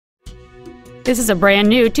This is a brand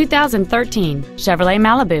new 2013 Chevrolet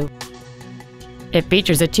Malibu. It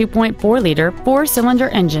features a 2.4-liter four-cylinder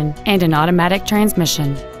engine and an automatic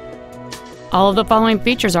transmission. All of the following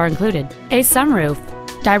features are included: a sunroof,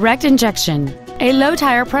 direct injection, a low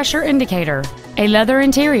tire pressure indicator, a leather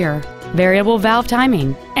interior, variable valve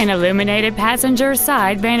timing, an illuminated passenger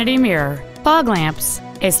side vanity mirror, fog lamps,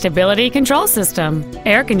 a stability control system,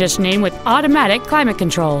 air conditioning with automatic climate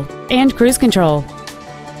control, and cruise control.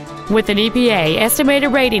 With an EPA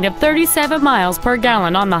estimated rating of 37 miles per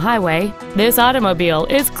gallon on the highway, this automobile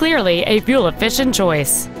is clearly a fuel-efficient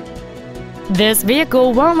choice. This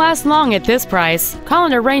vehicle won't last long at this price. Call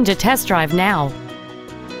and arrange a test drive now.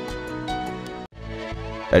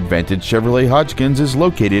 Advantage Chevrolet Hodgkins is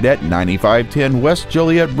located at 9510 West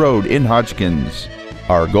Joliet Road in Hodgkins.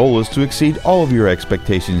 Our goal is to exceed all of your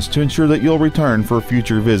expectations to ensure that you'll return for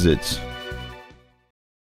future visits.